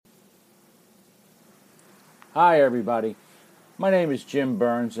Hi, everybody. My name is Jim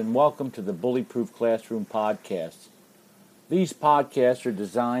Burns, and welcome to the Bully-Proof Classroom podcast. These podcasts are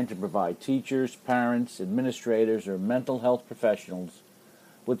designed to provide teachers, parents, administrators, or mental health professionals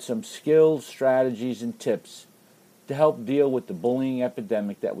with some skills, strategies, and tips to help deal with the bullying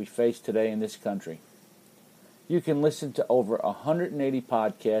epidemic that we face today in this country. You can listen to over 180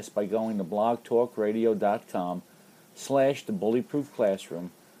 podcasts by going to blogtalkradio.com/the Bully-Proof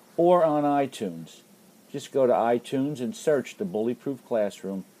Classroom or on iTunes. Just go to iTunes and search the Bully-Proof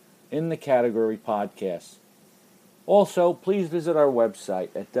Classroom in the category Podcasts. Also, please visit our website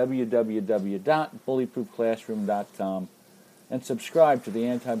at www.bullyproofclassroom.com and subscribe to the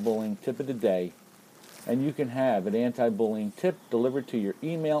anti-bullying tip of the day, and you can have an anti-bullying tip delivered to your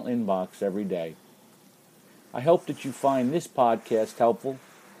email inbox every day. I hope that you find this podcast helpful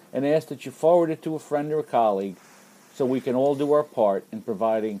and ask that you forward it to a friend or a colleague so we can all do our part in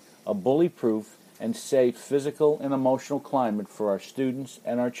providing a bully-proof and safe physical and emotional climate for our students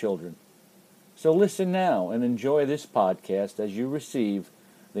and our children. So listen now and enjoy this podcast as you receive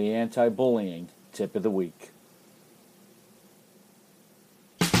the anti-bullying tip of the week.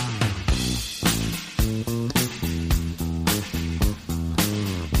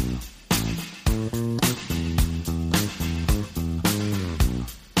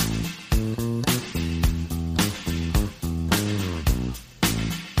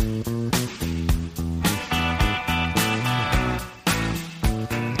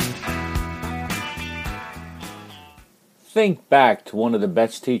 Think back to one of the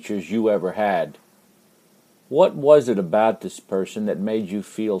best teachers you ever had. What was it about this person that made you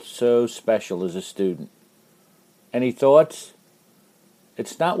feel so special as a student? Any thoughts?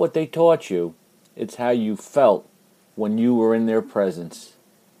 It's not what they taught you, it's how you felt when you were in their presence.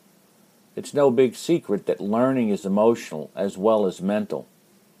 It's no big secret that learning is emotional as well as mental.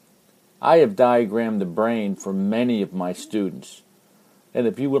 I have diagrammed the brain for many of my students. And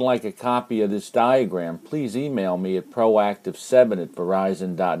if you would like a copy of this diagram, please email me at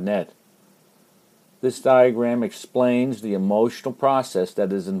proactive7@verizon.net. This diagram explains the emotional process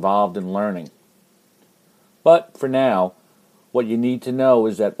that is involved in learning. But for now, what you need to know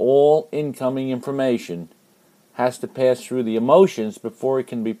is that all incoming information has to pass through the emotions before it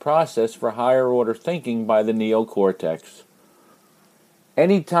can be processed for higher order thinking by the neocortex.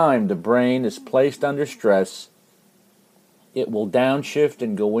 Anytime the brain is placed under stress, it will downshift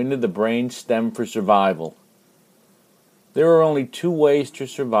and go into the brain stem for survival. There are only two ways to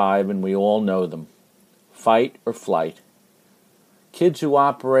survive, and we all know them: fight or flight. Kids who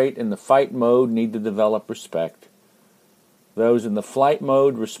operate in the fight mode need to develop respect. Those in the flight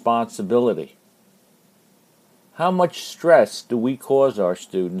mode, responsibility. How much stress do we cause our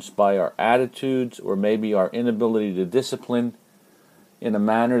students by our attitudes or maybe our inability to discipline in a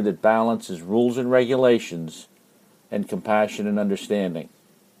manner that balances rules and regulations and compassion and understanding?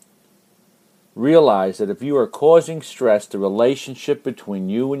 Realize that if you are causing stress, the relationship between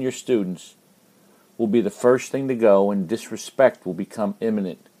you and your students will be the first thing to go, and disrespect will become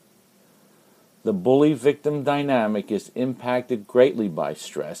imminent. The bully-victim dynamic is impacted greatly by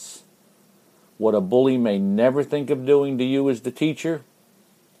stress. What a bully may never think of doing to you as the teacher,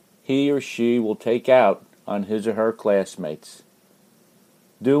 he or she will take out on his or her classmates.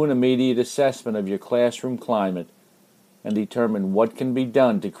 Do an immediate assessment of your classroom climate and determine what can be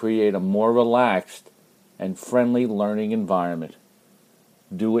done to create a more relaxed and friendly learning environment.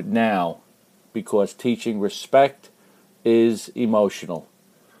 Do it now, because teaching respect is emotional.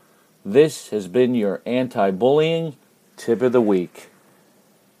 This has been your anti-bullying tip of the week.